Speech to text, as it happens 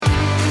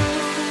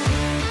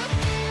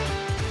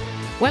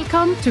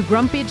Welcome to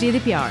Grumpy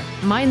GDPR.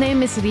 My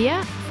name is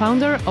Ria,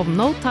 founder of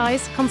No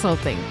Ties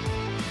Consulting.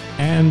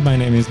 And my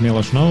name is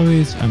Milos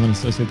Novic. I'm an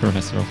associate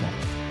professor of law.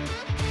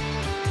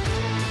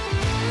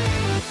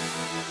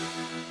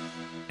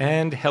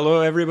 And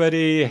hello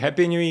everybody,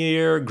 Happy New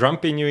Year,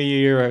 Grumpy New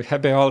Year,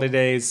 Happy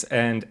Holidays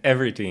and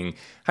everything.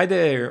 Hi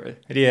there,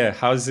 Ria,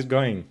 how's it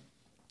going?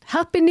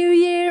 Happy New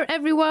Year,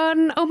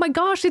 everyone! Oh my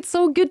gosh, it's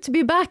so good to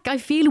be back. I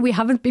feel we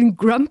haven't been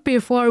grumpy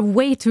for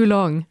way too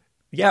long.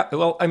 Yeah,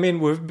 well, I mean,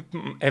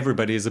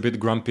 everybody is a bit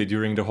grumpy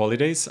during the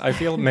holidays. I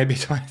feel maybe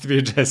it might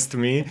be just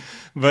me,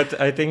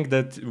 but I think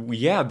that,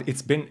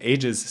 it's been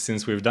ages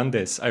since we've done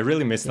this. I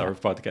really missed our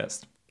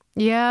podcast.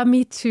 Yeah,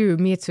 me too.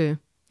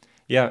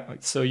 Yeah,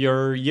 so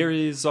your year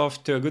is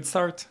off to a good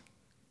start?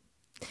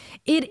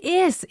 It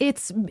is.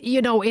 It's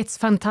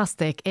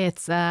fantastic.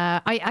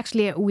 I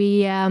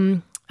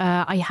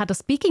had a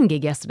speaking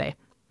gig yesterday.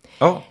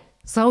 Oh.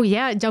 So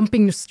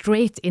jumping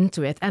straight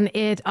into it. And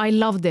I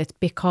loved it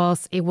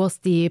because it was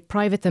the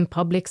private and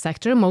public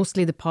sector,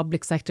 mostly the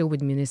public sector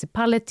with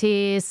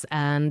municipalities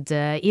and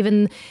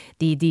even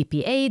the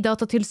DPA,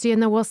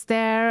 Datatilsynet, was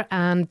there.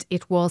 And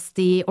it was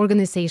the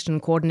organization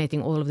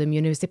coordinating all of the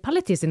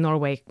municipalities in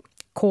Norway,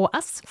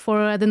 KS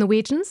for the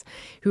Norwegians,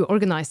 who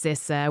organized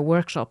this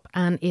workshop.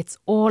 And it's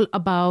all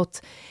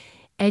about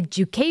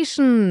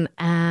education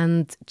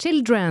and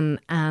children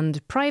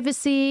and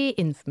privacy,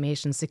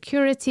 information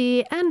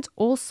security, and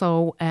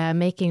also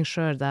making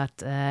sure that,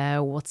 the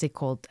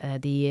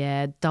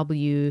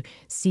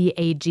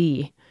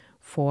WCAG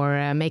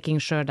for making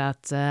sure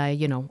that,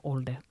 all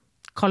the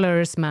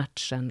colors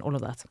match and all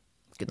of that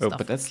good stuff.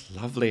 But that's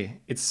lovely.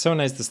 It's so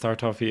nice to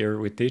start off here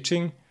with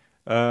teaching.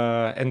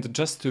 And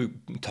just to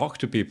talk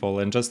to people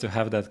and just to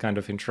have that kind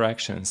of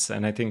interactions.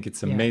 And I think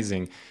it's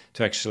amazing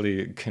to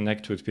actually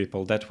connect with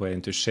people that way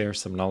and to share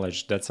some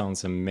knowledge. That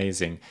sounds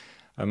amazing.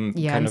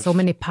 So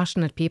many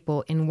passionate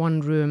people in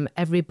one room.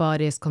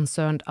 Everybody is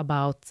concerned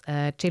about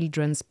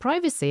children's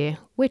privacy,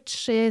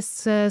 which is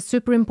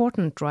super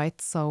important,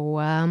 right?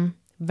 So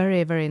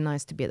very, very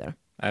nice to be there.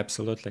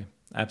 Absolutely.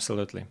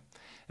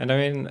 And I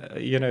mean,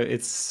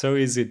 it's so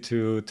easy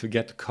to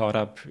get caught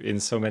up in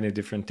so many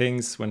different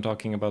things when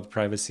talking about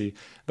privacy,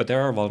 but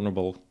there are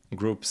vulnerable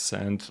groups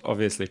and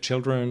obviously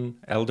children,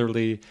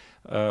 elderly,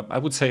 I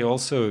would say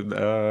also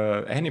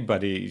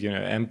anybody,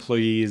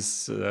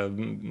 employees,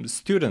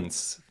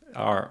 students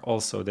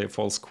they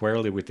fall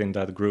squarely within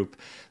that group.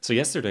 So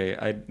yesterday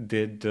I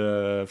did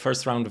the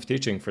first round of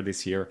teaching for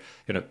this year,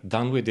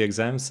 done with the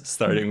exams,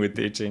 starting with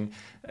teaching.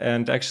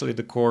 And actually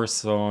the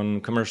course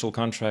on commercial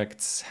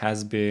contracts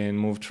has been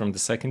moved from the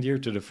second year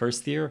to the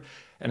first year.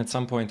 And at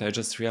some point I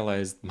just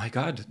realized, my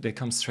God, they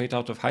come straight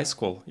out of high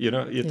school. You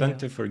tend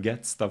to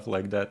forget stuff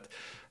like that.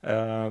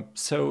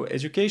 So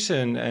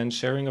education and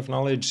sharing of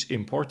knowledge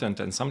important,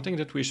 and something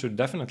that we should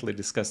definitely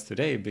discuss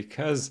today,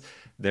 because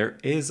there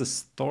is a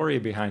story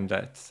behind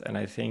that. And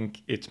I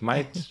think it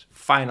might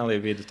finally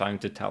be the time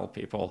to tell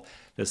people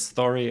the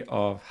story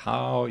of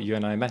how you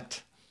and I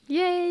met.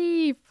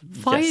 Yay!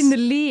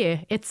 Finally!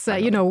 Yes. It's,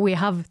 we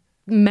have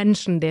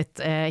mentioned it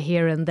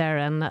here and there,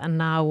 and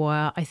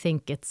now I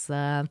think it's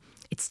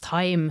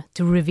time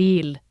to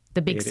reveal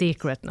the big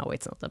secret. No,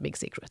 it's not a big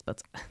secret,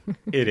 but...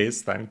 It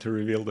is time to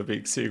reveal the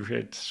big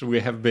secret.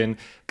 We have been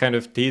kind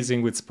of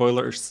teasing with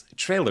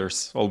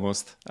trailers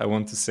almost, I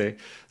want to say.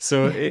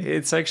 So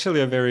it's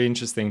actually a very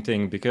interesting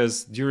thing,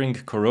 because during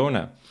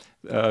Corona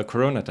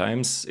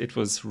times, it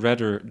was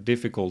rather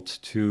difficult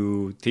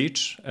to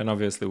teach. And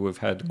obviously we've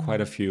had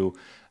quite a few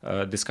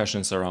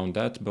discussions around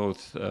that,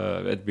 both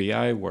at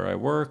BI, where I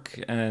work,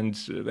 and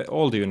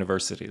all the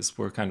universities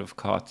were kind of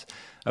caught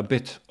a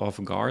bit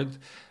off guard.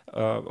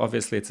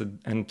 Obviously, it's an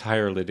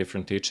entirely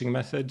different teaching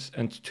method.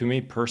 And to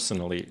me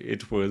personally,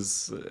 it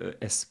was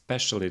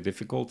especially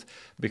difficult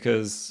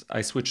because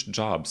I switched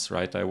jobs,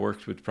 right? I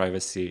worked with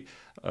privacy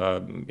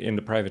in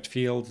the private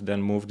field,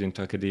 then moved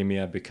into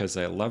academia because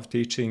I love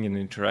teaching and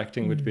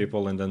interacting with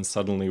people. And then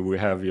suddenly we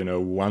have,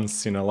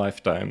 once in a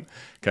lifetime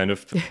kind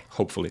of,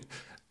 hopefully,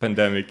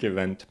 pandemic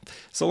event.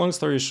 So long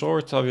story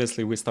short,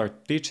 obviously we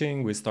start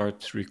teaching, we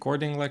start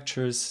recording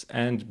lectures,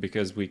 and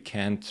because we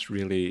can't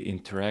really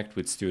interact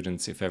with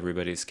students if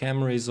everybody's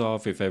camera is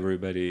off, if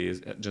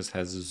everybody just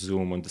has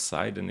Zoom on the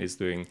side and is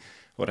doing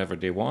whatever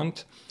they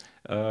want,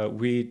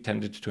 we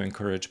tended to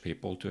encourage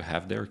people to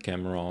have their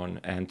camera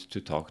on and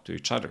to talk to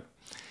each other.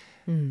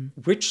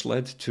 Which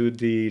led to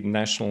the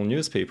national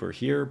newspaper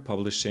here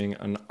publishing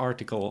an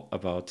article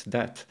about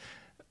that.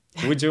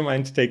 Would you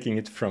mind taking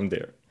it from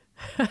there?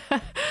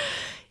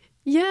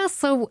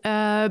 So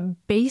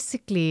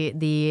basically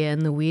the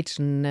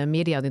Norwegian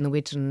media, the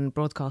Norwegian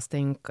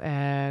Broadcasting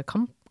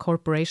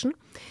Corporation,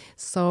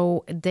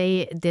 so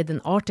they did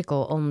an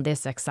article on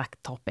this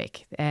exact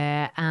topic.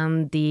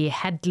 And the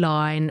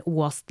headline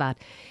was that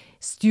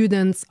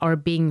students are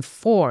being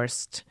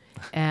forced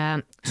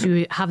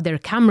to have their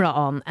camera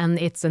on, and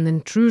it's an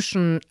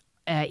intrusion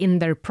in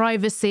their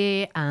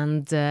privacy,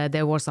 and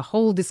there was a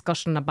whole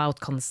discussion about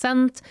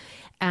consent.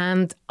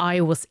 And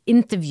I was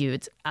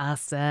interviewed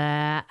as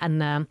I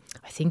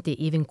think they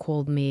even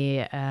called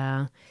me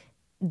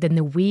the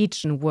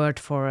Norwegian word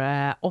for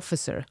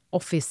officer,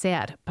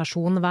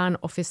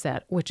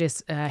 personvernofficer, which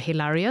is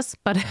hilarious.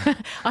 But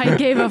I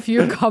gave a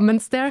few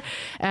comments there,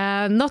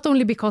 not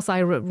only because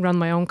I run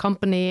my own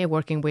company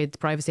working with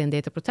privacy and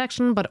data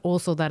protection, but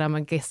also that I'm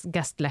a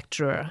guest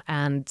lecturer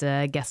and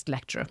guest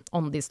lecturer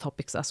on these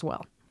topics as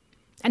well.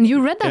 And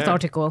you read that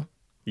article?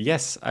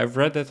 Yes, I've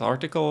read that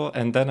article,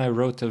 and then I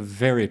wrote a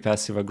very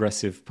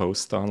passive-aggressive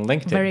post on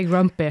LinkedIn. Very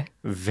grumpy.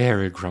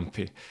 Very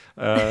grumpy.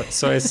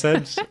 So I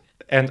said...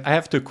 And I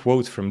have to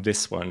quote from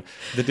this one.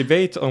 The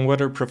debate on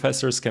whether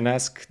professors can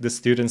ask the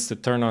students to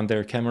turn on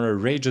their camera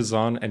rages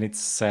on, and it's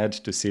sad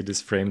to see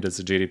this framed as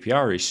a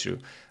GDPR issue.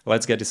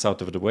 Let's get this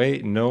out of the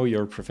way. No,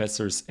 your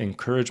professor's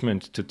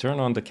encouragement to turn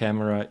on the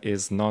camera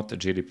is not a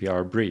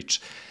GDPR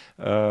breach.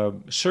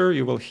 Sure,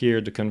 you will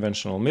hear the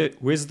conventional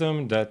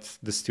wisdom that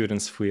the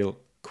students feel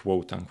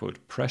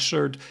quote-unquote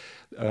pressured,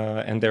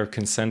 and their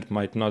consent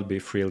might not be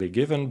freely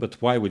given,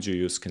 but why would you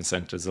use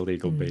consent as a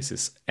legal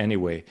basis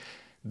anyway?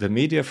 The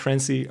media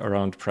frenzy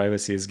around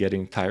privacy is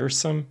getting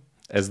tiresome,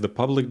 as the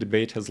public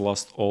debate has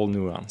lost all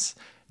nuance.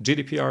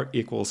 GDPR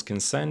equals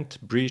consent,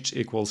 breach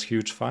equals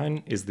huge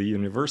fine is the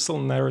universal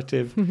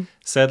narrative,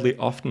 sadly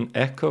often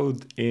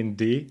echoed in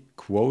the,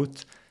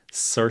 quote,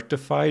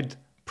 certified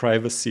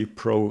privacy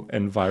pro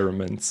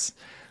environments.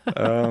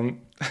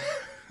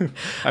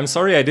 I'm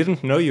sorry, I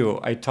didn't know you.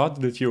 I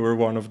thought that you were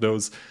one of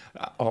those,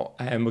 I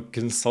am a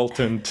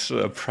consultant,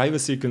 a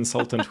privacy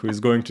consultant who is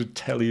going to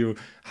tell you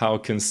how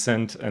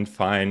consent and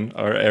fine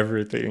are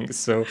everything.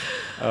 So,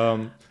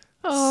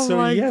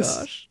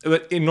 Gosh.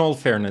 But in all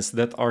fairness,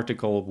 that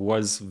article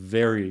was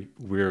very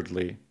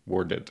weirdly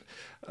worded.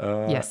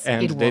 Yes,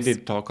 and it was. they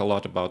did talk a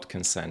lot about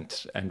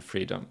consent and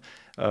freedom.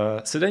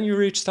 So then you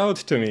reached out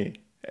to me.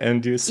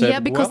 And you said, yeah,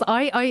 because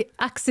I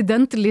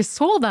accidentally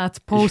saw that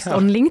post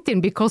on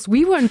LinkedIn because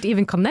we weren't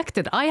even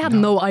connected. I had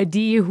no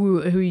idea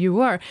who you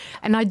were.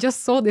 And I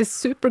just saw this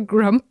super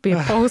grumpy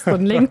post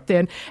on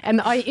LinkedIn.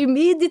 And I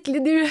immediately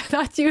knew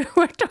that you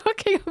were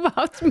talking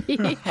about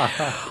me.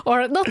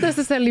 Or not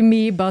necessarily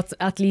me, but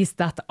at least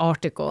that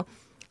article.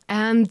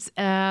 And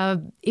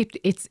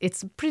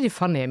it's pretty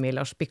funny,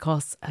 Milos,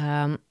 because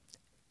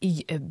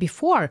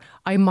before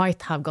I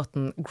might have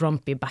gotten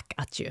grumpy back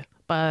at you.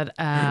 But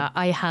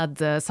I had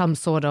some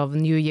sort of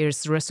New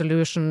Year's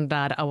resolution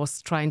that I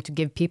was trying to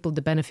give people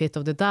the benefit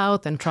of the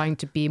doubt and trying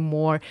to be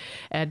more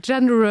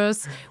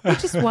generous,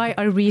 which is why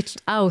I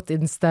reached out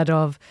instead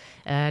of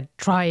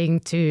trying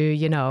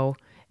to,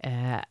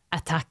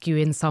 attack you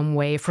in some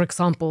way. For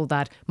example,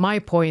 that my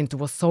point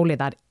was solely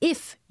that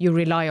if you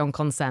rely on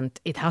consent,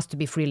 it has to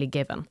be freely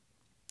given.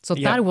 So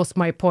that was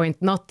my point,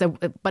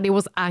 but it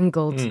was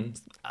angled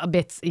a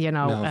bit,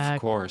 of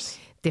course.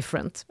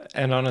 different.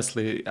 And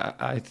honestly,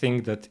 I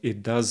think that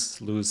it does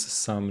lose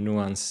some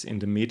nuance in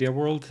the media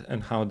world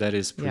and how that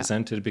is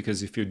presented,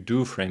 because if you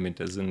do frame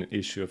it as an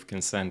issue of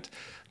consent,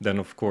 then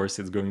of course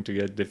it's going to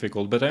get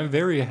difficult. But I'm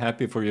very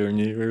happy for your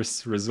New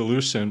Year's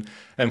resolution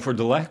and for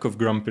the lack of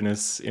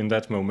grumpiness in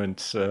that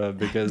moment,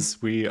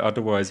 because we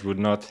otherwise would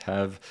not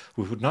have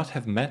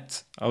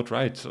met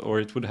outright, or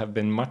it would have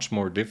been much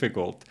more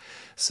difficult.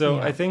 So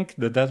I think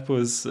that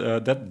was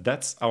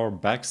that's our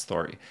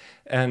backstory.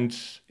 And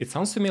it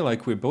sounds to me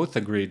like we both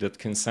agree that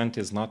consent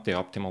is not the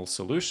optimal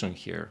solution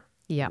here.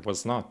 Yeah. It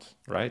was not,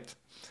 right?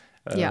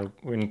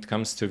 When it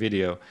comes to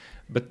video.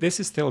 But this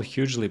is still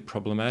hugely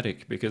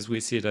problematic because we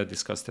see that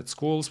discussed at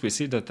schools. We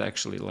see that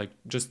actually, like,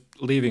 just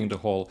leaving the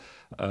whole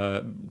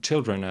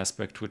children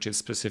aspect, which is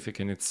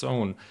specific in its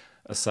own,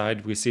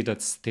 aside, we see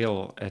that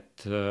still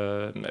at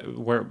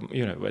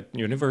at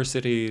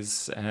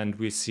universities, and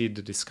we see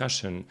the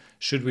discussion,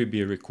 should we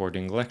be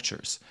recording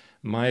lectures?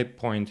 My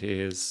point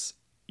is,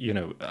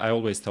 I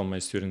always tell my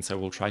students I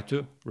will try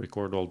to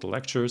record all the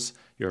lectures.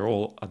 You're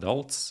all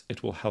adults.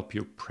 It will help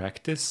you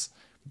practice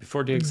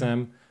before the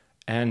exam.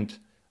 And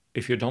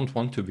if you don't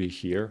want to be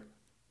here,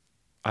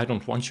 I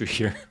don't want you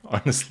here,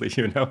 honestly,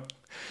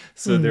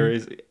 So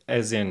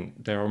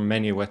there are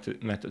many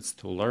methods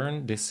to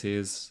learn. This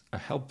is a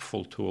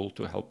helpful tool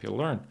to help you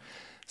learn.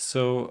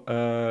 So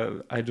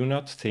I do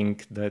not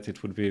think that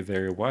it would be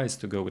very wise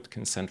to go with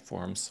consent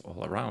forms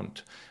all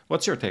around.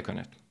 What's your take on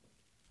it?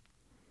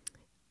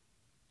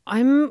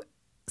 I'm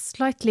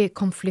slightly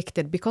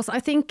conflicted because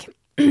I think,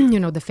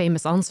 the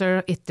famous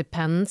answer, it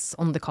depends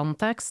on the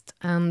context.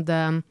 And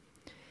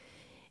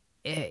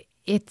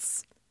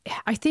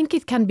I think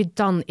it can be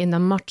done in a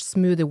much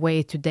smoother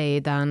way today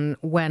than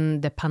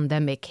when the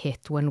pandemic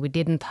hit, when we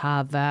didn't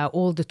have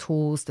all the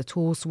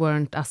tools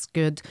weren't as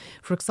good.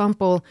 For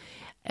example,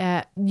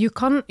 you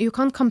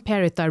can't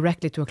compare it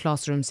directly to a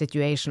classroom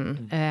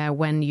situation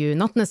when you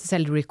not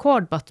necessarily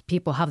record, but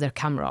people have their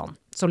camera on.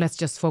 So let's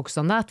just focus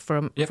on that for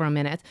a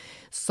minute.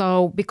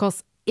 So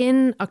because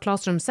in a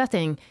classroom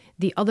setting,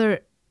 the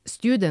other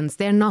students,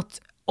 they're not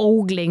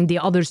ogling the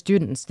other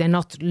students. They're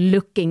not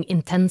looking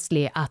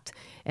intensely at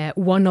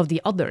one of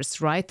the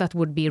others, right? That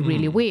would be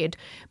really weird.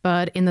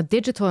 But in a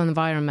digital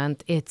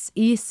environment, it's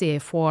easy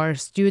for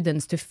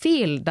students to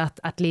feel that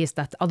at least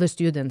that other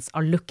students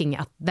are looking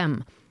at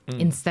them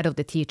instead of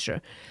the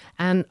teacher.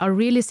 And a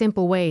really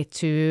simple way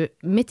to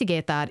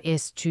mitigate that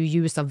is to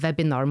use a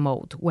webinar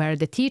mode where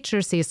the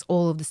teacher sees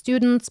all of the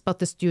students, but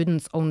the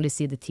students only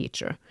see the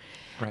teacher.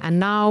 Right.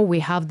 And now we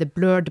have the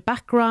blurred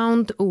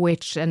background,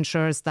 which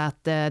ensures that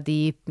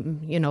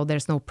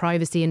there's no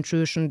privacy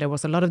intrusion. There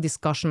was a lot of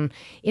discussion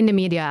in the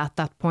media at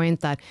that point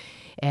that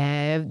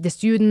the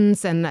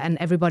students and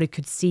everybody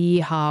could see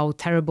how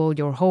terrible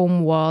your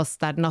home was,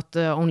 that not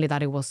only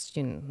that it was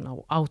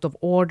out of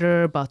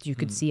order, but you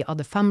could see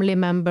other family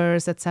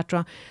members,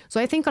 etc. So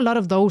I think a lot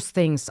of those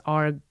things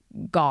are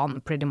gone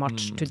pretty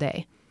much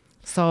today.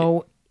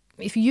 So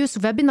if you use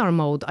webinar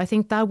mode, I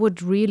think that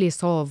would really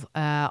solve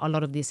a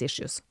lot of these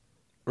issues.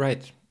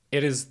 Right.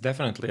 It is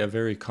definitely a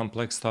very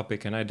complex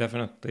topic, and I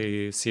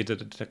definitely see that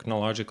the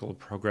technological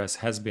progress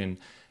has been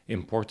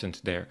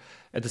important there.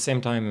 At the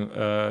same time,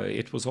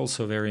 it was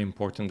also very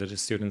important that the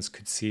students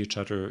could see each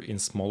other in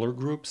smaller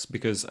groups,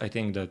 because I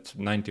think that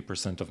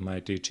 90% of my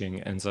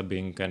teaching ends up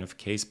being kind of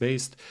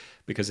case-based,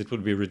 because it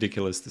would be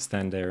ridiculous to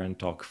stand there and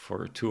talk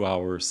for 2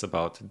 hours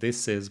about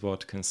this is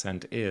what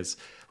consent is,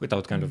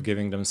 without kind of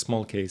giving them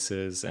small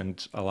cases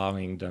and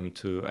allowing them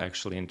to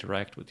actually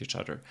interact with each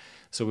other.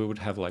 So we would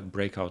have like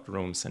breakout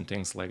rooms and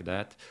things like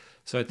that.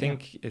 So I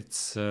think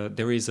it's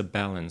there is a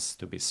balance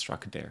to be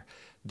struck there.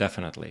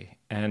 Definitely.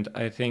 And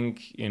I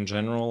think in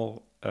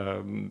general,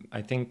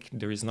 I think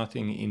there is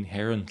nothing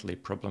inherently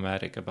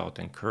problematic about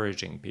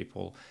encouraging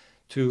people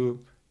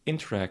to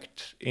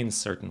interact in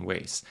certain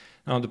ways.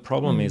 Now, the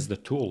problem is the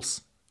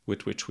tools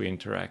with which we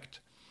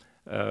interact.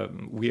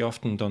 We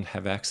often don't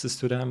have access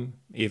to them.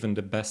 Even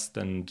the best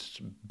and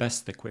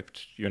best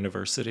equipped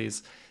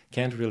universities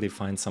can't really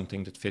find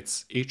something that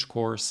fits each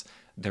course.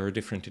 There are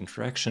different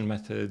interaction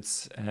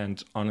methods.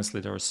 And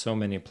honestly, there are so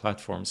many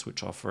platforms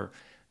which offer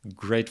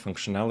great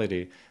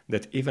functionality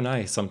that even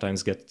I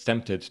sometimes get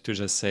tempted to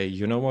just say,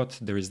 you know what,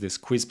 there is this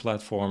quiz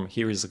platform,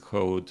 here is a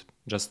code,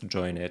 just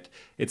join it.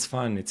 It's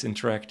fun, it's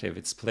interactive,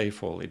 it's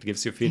playful, it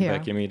gives you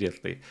feedback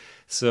immediately.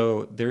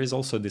 So there is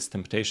also this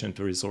temptation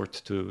to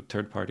resort to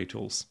third-party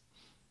tools.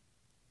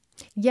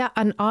 Yeah,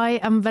 and I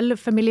am well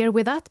familiar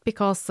with that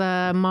because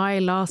my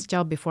last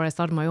job before I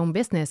started my own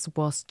business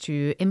was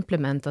to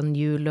implement a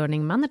new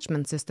learning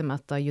management system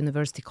at a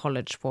university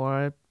college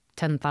for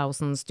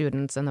 10,000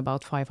 students and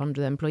about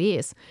 500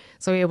 employees.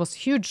 So it was a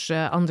huge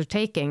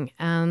undertaking.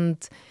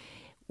 And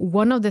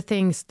one of the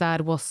things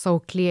that was so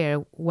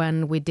clear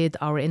when we did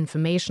our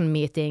information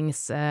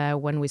meetings,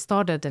 when we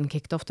started and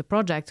kicked off the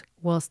project,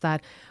 was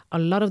that a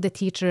lot of the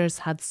teachers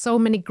had so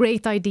many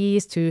great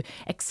ideas to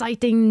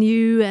exciting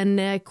new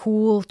and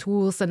cool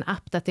tools and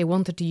app that they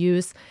wanted to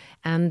use.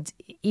 And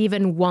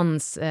even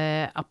once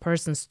a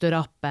person stood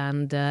up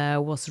and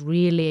was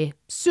really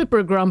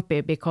super grumpy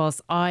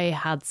because I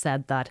had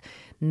said that,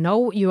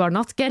 no, you are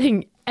not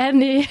getting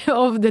any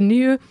of the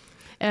new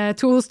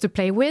tools to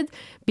play with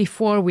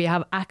before we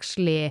have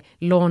actually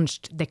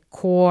launched the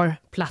core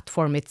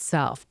platform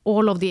itself.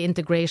 All of the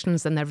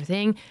integrations and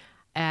everything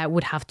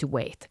would have to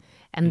wait.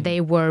 And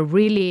they were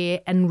really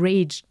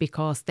enraged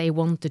because they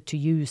wanted to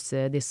use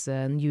this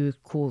new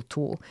cool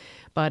tool.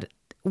 But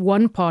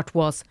one part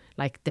was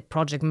like the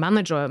project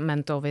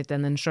management of it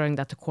and ensuring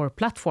that the core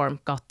platform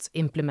got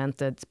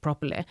implemented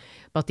properly.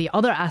 But the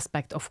other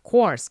aspect, of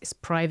course, is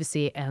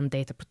privacy and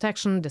data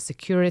protection, the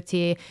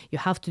security. You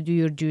have to do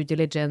your due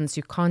diligence.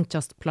 You can't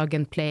just plug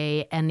and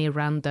play any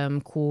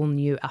random cool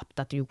new app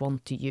that you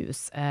want to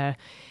use,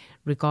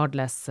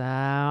 regardless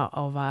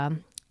of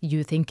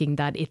you thinking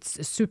that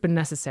it's super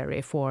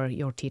necessary for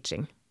your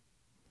teaching.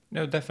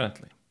 No,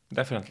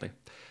 definitely.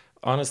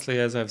 Honestly,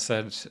 as I've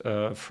said,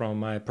 from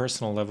my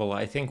personal level,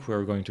 I think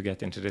we're going to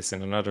get into this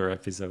in another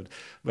episode,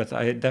 but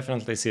I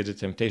definitely see the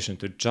temptation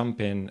to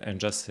jump in and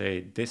just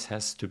say, this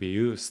has to be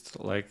used,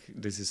 like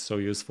this is so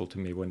useful to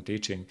me when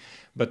teaching.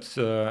 But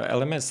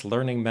LMS,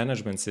 learning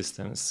management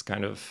systems,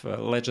 kind of,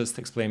 let's just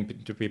explain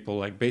to people,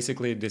 like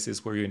basically this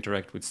is where you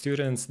interact with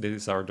students,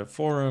 these are the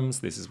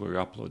forums, this is where you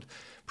upload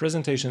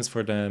presentations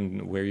for them,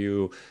 where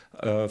you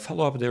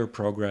follow up their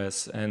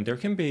progress, and there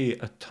can be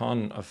a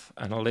ton of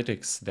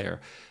analytics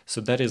there.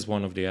 So that is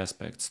one of the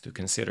aspects to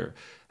consider.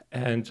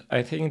 And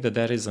I think that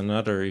that is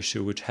another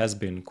issue which has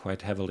been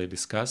quite heavily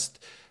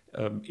discussed.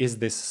 Is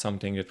this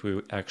something that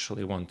we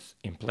actually want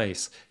in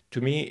place? To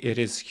me, it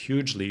is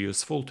hugely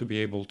useful to be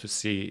able to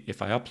see,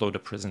 if I upload a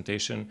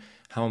presentation,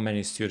 how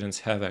many students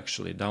have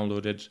actually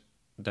downloaded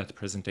that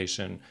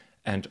presentation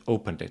and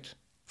opened it,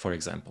 for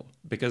example,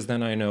 because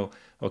then I know,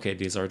 okay,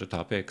 these are the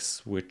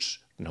topics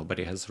which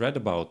nobody has read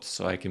about,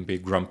 so I can be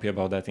grumpy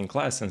about that in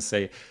class and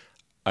say,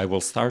 I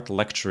will start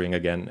lecturing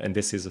again, and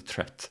this is a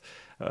threat,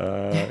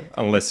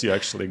 unless you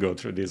actually go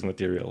through these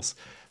materials.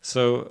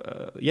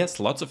 So yes,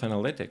 lots of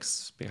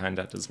analytics behind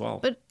that as well.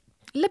 But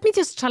let me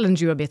just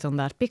challenge you a bit on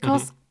that,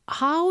 because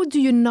how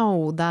do you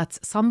know that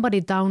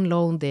somebody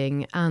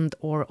downloading and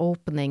or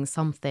opening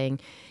something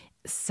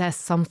says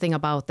something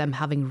about them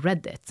having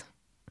read it.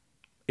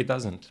 It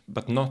doesn't,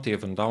 but not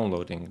even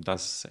downloading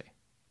does say.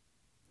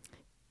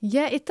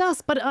 Yeah, it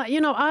does. But,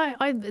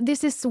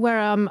 this is where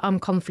I'm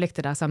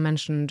conflicted, as I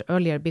mentioned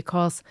earlier,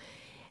 because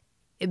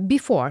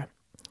before,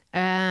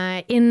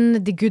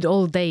 in the good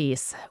old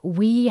days,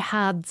 we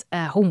had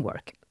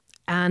homework.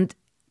 And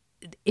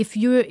if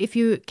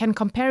you can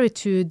compare it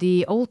to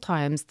the old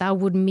times, that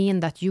would mean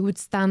that you would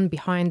stand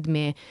behind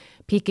me,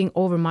 peeking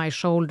over my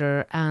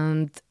shoulder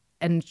and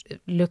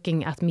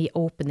looking at me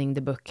opening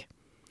the book.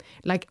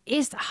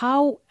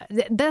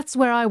 That's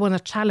where I want to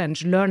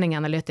challenge learning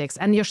analytics.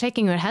 And you're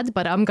shaking your head,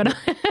 but I'm gonna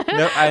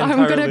No,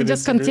 I'm gonna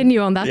just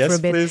continue on that for a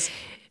bit. Please.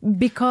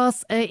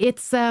 Because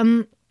it's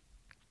I'm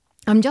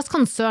just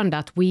concerned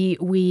that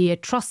we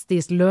trust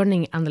these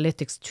learning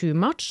analytics too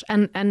much,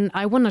 and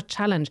I want to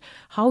challenge,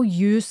 how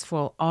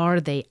useful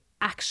are they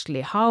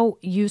actually? How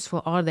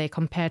useful are they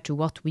compared to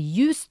what we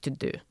used to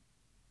do?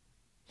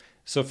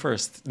 So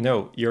first,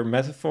 no, your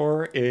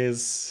metaphor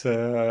is,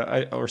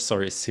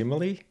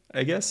 simile,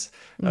 I guess,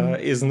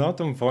 is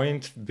not on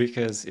point,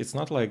 because it's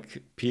not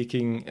like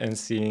peeking and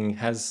seeing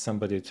has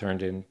somebody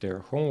turned in their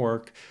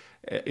homework.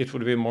 It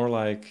would be more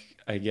like,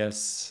 I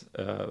guess,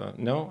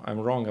 no,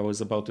 I'm wrong. I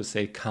was about to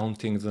say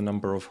counting the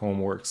number of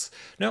homeworks.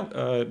 No,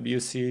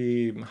 you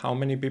see how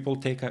many people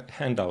take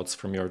handouts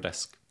from your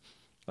desk.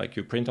 Like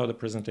you print out a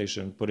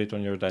presentation, put it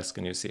on your desk,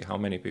 and you see how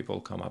many people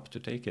come up to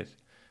take it.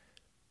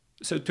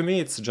 So to me,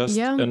 it's just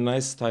a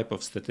nice type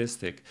of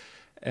statistic.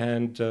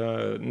 And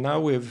now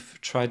we've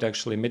tried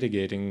actually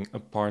mitigating a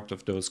part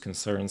of those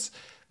concerns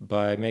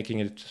by making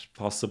it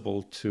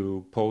possible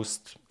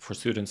for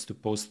students to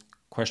post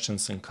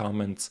questions and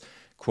comments,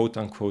 quote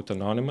unquote,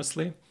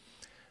 anonymously.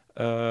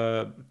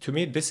 To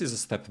me, this is a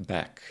step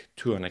back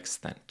to an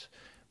extent,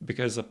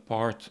 because a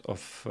part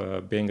of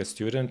being a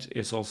student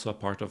is also a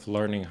part of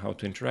learning how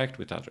to interact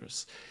with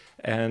others.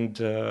 And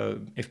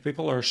if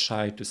people are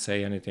shy to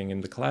say anything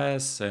in the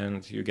class,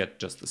 and you get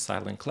just a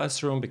silent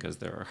classroom because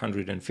there are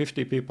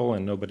 150 people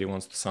and nobody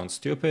wants to sound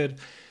stupid,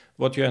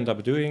 what you end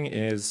up doing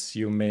is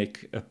you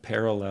make a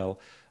parallel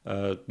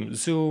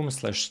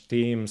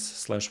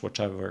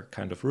Zoom/Teams/whichever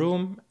kind of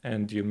room,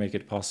 and you make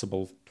it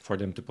possible for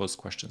them to post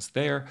questions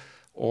there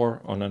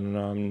or on an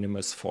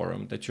anonymous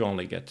forum that you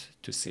only get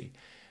to see.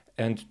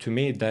 And to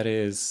me, that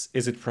is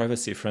it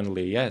privacy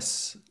friendly?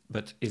 Yes.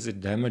 But is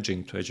it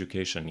damaging to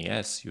education?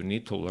 Yes. You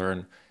need to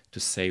learn to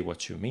say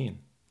what you mean.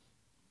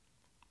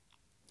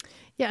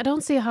 Yeah, I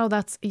don't see how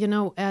that's,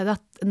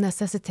 that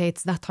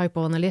necessitates that type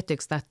of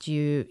analytics that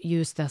you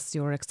used as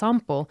your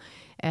example,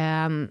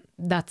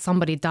 that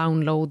somebody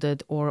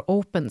downloaded or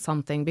opened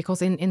something,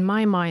 because in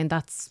my mind,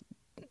 that's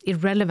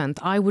irrelevant.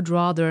 I would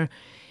rather,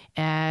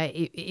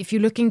 if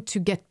you're looking to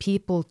get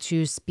people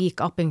to speak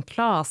up in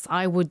class,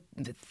 I would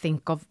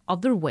think of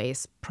other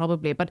ways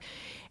probably. But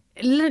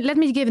let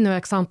me give you an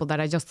example that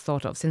I just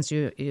thought of, since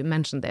you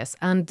mentioned this.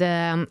 And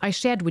I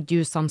shared with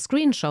you some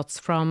screenshots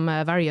from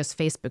various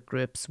Facebook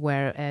groups,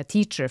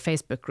 teacher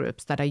Facebook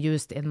groups that I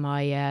used in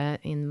my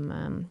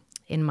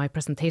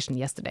presentation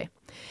yesterday.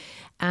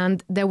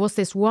 And there was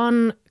this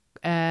one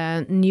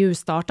new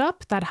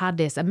startup that had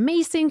this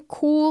amazing,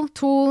 cool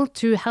tool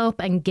to help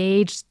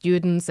engage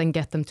students and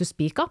get them to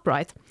speak up,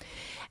 right?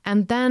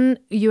 And then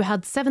you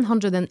had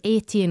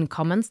 718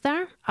 comments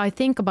there. I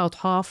think about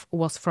half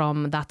was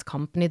from that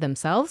company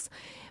themselves.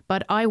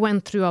 But I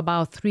went through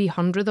about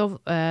 300 of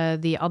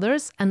the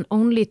others, and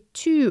only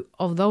 2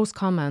 of those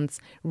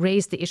comments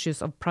raised the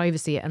issues of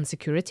privacy and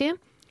security.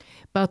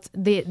 But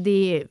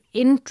the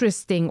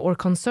interesting or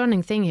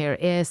concerning thing here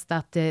is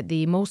that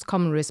the most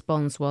common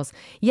response was,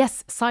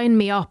 yes, sign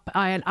me up,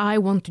 I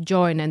want to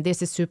join, and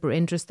this is super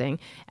interesting.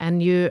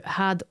 And you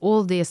had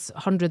all these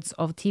hundreds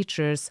of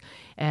teachers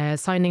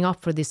signing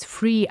up for this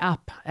free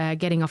app,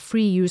 getting a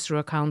free user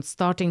account,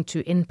 starting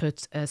to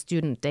input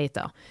student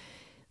data.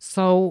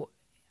 So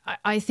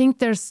I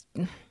think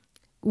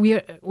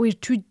we're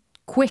too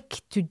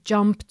quick to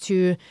jump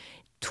to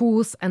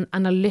tools and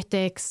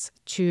analytics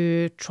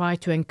to try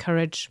to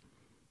encourage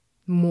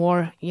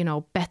more,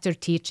 better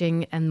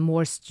teaching and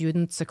more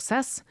student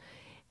success,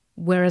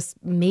 whereas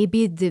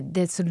maybe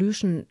the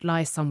solution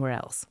lies somewhere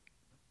else.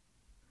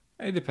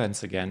 It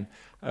depends again.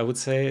 I would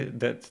say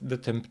that the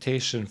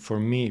temptation for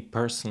me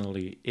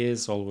personally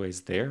is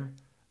always there.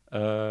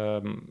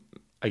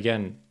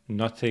 Again,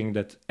 nothing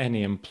that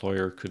any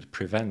employer could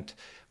prevent.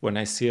 When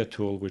I see a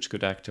tool which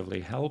could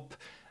actively help,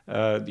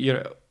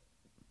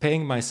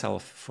 paying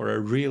myself for a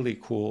really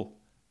cool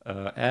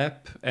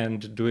app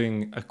and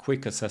doing a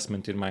quick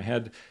assessment in my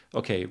head.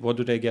 Okay, what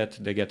do they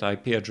get? They get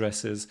IP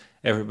addresses.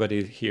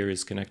 Everybody here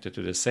is connected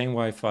to the same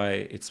Wi-Fi.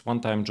 It's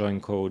one-time join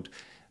code.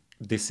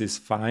 This is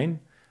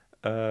fine.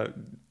 The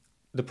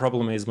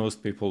problem is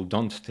most people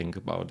don't think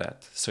about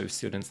that. So if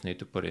students need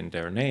to put in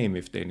their name,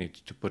 if they need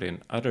to put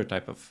in other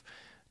type of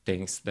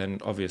things, then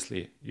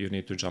obviously you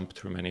need to jump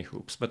through many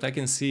hoops. But I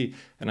can see,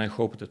 and I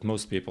hope that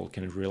most people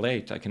can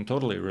relate. I can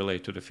totally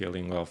relate to the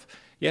feeling of,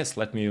 yes,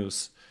 let me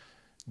use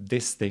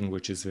this thing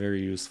which is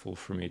very useful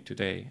for me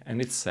today. And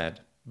it's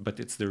sad, but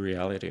it's the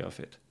reality of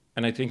it.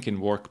 And I think in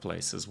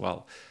workplace as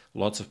well,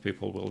 lots of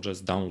people will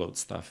just download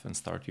stuff and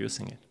start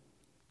using it.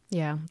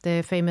 Yeah,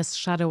 the famous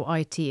shadow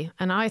IT.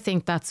 And I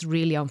think that's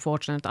really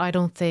unfortunate. I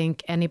don't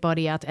think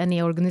anybody at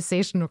any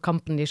organization or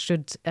company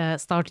should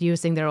start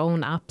using their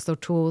own apps or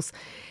tools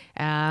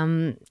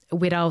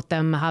without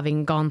them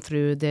having gone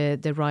through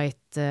the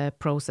right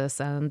process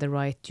and the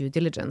right due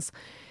diligence.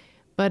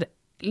 But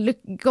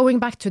going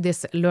back to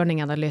this learning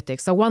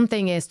analytics, so one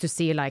thing is to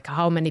see like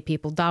how many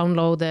people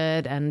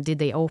downloaded and did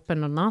they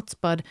open or not.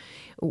 But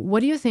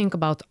what do you think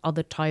about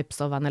other types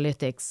of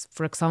analytics?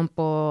 For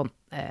example,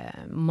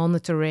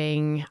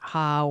 monitoring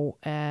how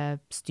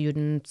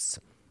students,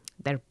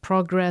 their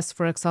progress,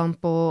 for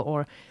example,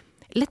 or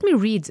let me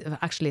read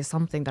actually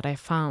something that I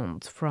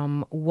found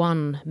from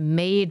one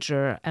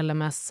major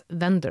LMS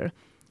vendor.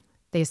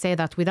 They say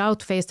that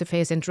without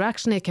face-to-face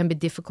interaction, it can be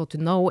difficult to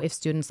know if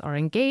students are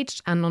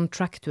engaged and on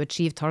track to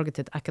achieve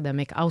targeted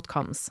academic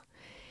outcomes.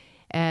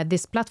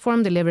 This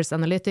platform delivers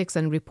analytics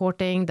and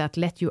reporting that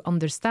let you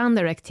understand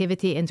their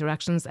activity,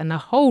 interactions, and a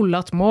whole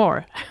lot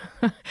more.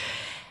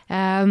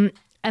 And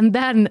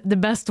then the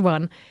best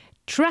one,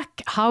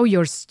 track how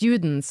your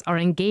students are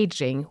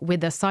engaging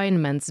with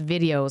assignments,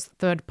 videos,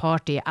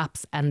 third-party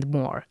apps, and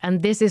more.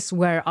 And this is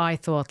where I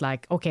thought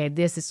like, okay,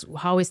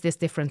 how is this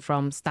different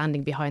from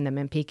standing behind them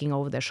and peeking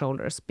over their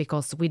shoulders?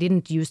 Because we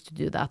didn't used to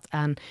do that.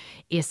 And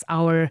is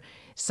our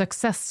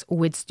success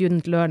with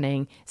student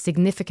learning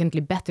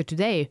significantly better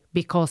today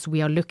because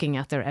we are looking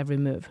at their every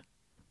move?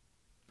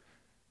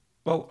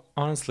 Well,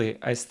 honestly,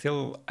 I'm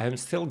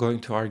still going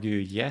to argue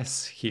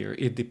yes here.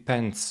 It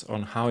depends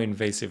on how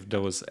invasive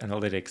those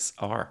analytics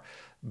are.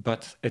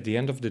 But at the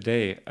end of the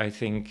day, I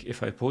think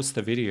if I post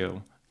a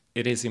video,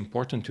 it is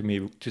important to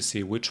me to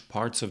see which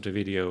parts of the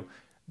video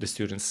the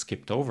students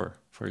skipped over,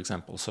 for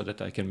example, so that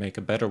I can make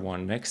a better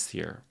one next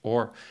year,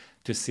 or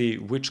to see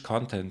which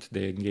content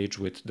they engage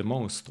with the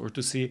most, or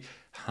to see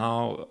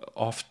how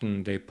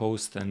often they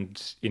post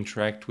and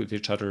interact with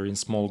each other in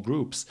small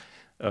groups.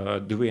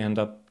 Do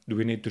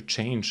we need to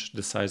change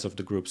the size of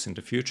the groups in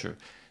the future?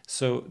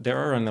 So there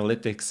are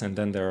analytics and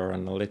then there are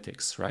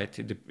analytics, right?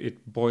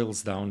 It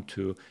boils down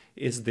to,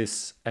 is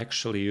this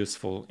actually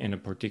useful in a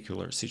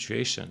particular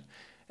situation?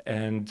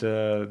 And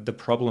the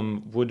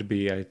problem would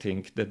be, I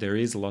think, that there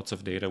is lots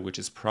of data which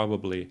is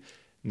probably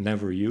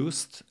never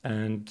used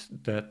and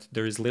that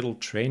there is little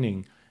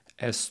training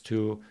as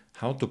to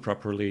how to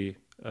properly,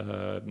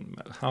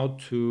 how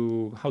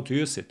to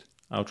use it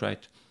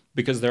outright.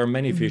 Because there are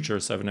many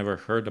features I've never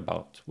heard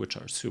about, which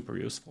are super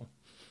useful.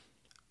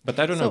 But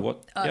I don't know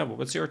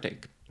what's your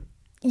take?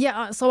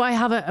 Yeah, so I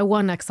have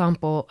one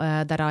example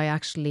that I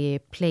actually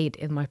played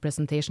in my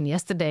presentation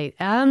yesterday.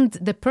 And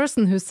the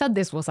person who said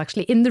this was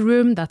actually in the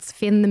room. That's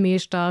Finn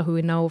Myrstad, who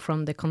we know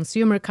from the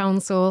Consumer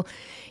Council,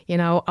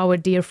 our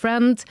dear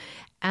friend.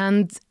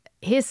 And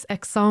his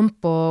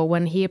example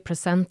when he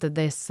presented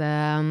this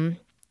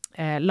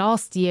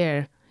last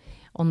year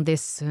on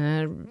this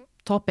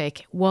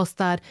topic was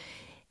that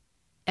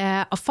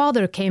a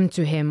father came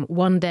to him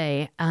one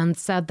day and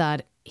said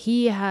that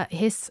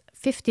his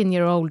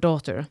 15-year-old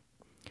daughter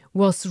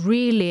was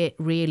really,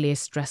 really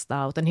stressed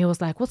out. And he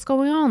was like, what's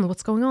going on?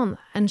 What's going on?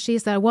 And she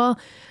said, well,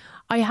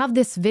 I have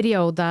this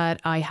video that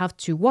I have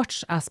to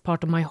watch as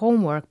part of my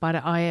homework, but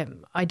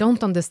I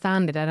don't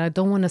understand it and I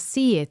don't want to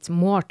see it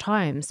more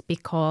times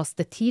because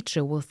the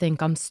teacher will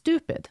think I'm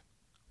stupid.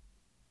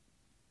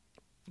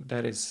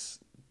 That is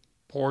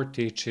poor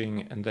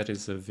teaching, and that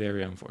is a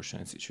very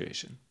unfortunate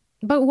situation.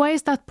 But why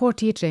is that poor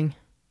teaching?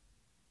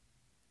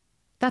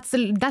 That's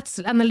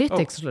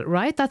analytics,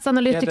 right? That's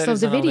analytics of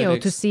the video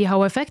to see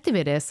how effective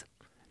it is.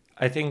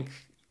 I think,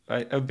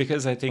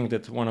 because I think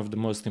that one of the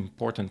most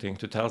important things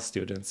to tell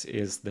students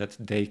is that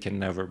they can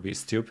never be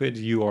stupid.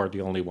 You are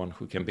the only one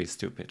who can be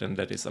stupid, and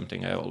that is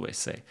something I always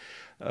say.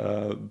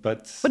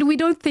 But we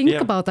don't think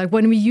about that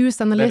when we use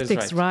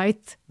analytics,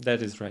 right?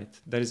 That is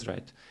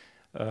right.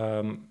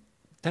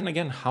 Then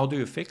again, how do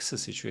you fix a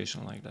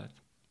situation like that?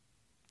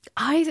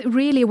 I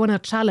really want to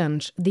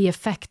challenge the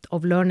effect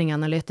of learning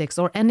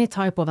analytics or any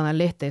type of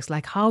analytics.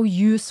 Like, how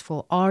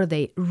useful are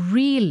they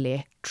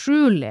really,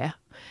 truly?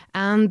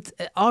 And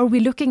are we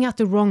looking at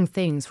the wrong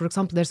things? For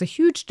example, there's a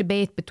huge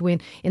debate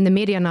in the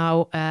media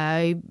now,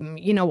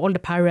 all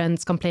the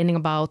parents complaining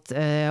about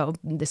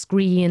the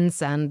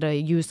screens and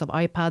use of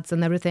iPads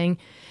and everything.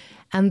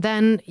 And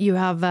then you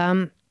have,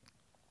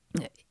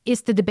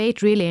 is the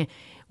debate really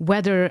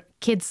whether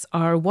kids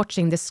are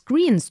watching the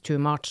screens too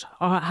much,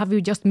 or have you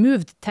just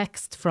moved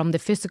text from the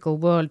physical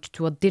world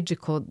to a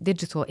digital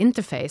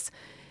interface?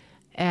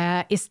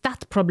 Is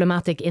that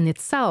problematic in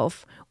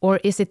itself, or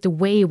is it the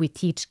way we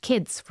teach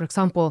kids? For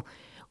example,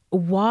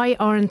 why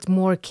aren't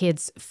more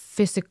kids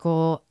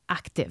physical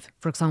active,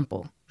 for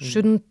example?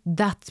 Shouldn't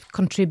that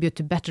contribute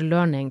to better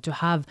learning, to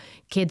have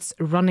kids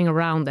running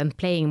around and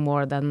playing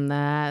more than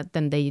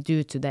they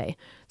do today?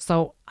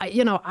 So,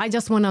 I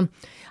just want to,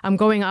 I'm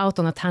going out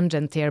on a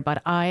tangent here,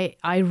 but I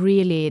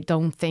really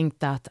don't think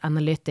that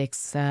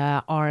analytics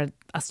are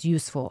as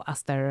useful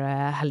as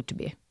they're held to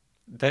be.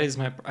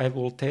 I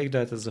will take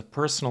that as a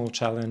personal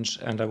challenge,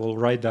 and I will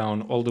write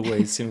down all the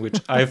ways in which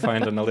I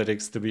find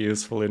analytics to be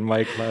useful in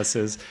my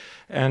classes.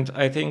 And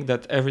I think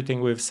that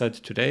everything we've said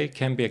today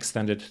can be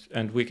extended,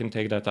 and we can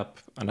take that up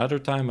another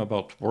time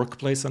about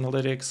workplace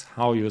analytics.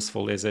 How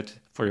useful is it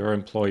for your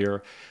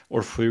employer,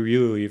 or for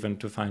you even,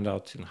 to find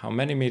out in how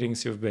many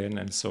meetings you've been,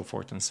 and so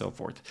forth and so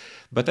forth.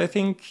 But I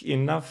think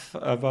enough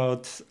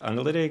about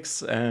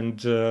analytics and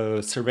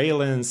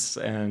surveillance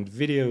and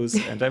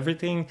videos and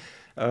everything.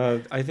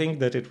 I think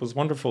that it was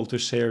wonderful to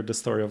share the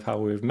story of how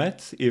we've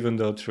met, even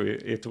though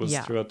it was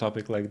through a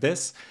topic like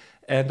this.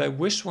 And I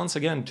wish once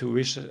again to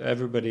wish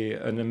everybody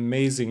an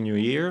amazing new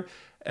year,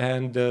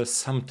 and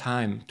some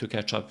time to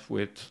catch up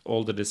with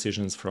all the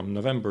decisions from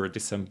November,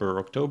 December,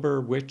 October,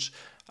 which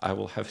I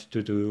will have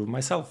to do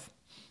myself.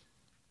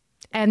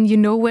 And you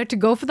know where to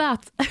go for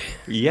that.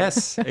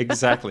 Yes,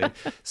 exactly.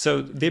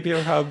 So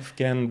DPR Hub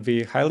can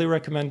be highly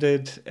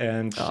recommended,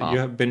 and you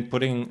have been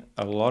putting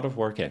a lot of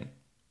work in.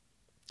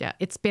 Yeah,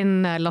 it's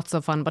been lots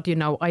of fun, but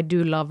I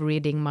do love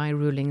reading my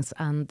rulings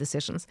and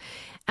decisions.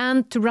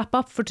 And to wrap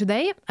up for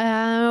today,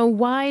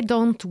 why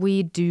don't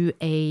we do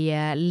a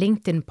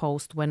LinkedIn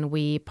post when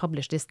we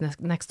publish this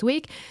next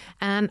week?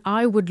 And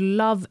I would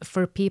love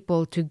for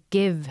people to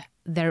give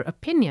their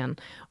opinion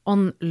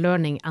on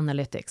learning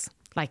analytics.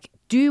 Like,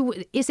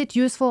 is it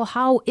useful?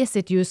 How is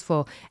it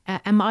useful?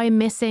 Am I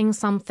missing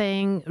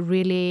something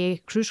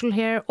really crucial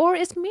here? Or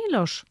is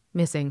Milos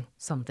missing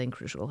something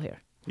crucial here?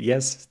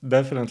 Yes,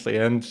 definitely.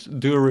 And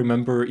do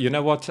remember, you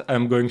know what?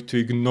 I'm going to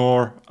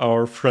ignore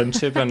our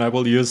friendship and I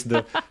will use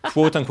the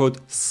quote-unquote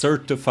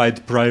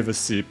certified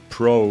privacy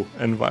pro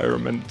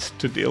environment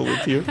to deal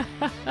with you.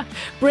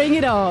 Bring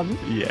it on.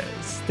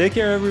 Yes. Take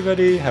care,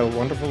 everybody. Have a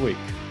wonderful week.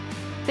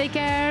 Take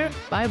care.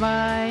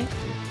 Bye-bye.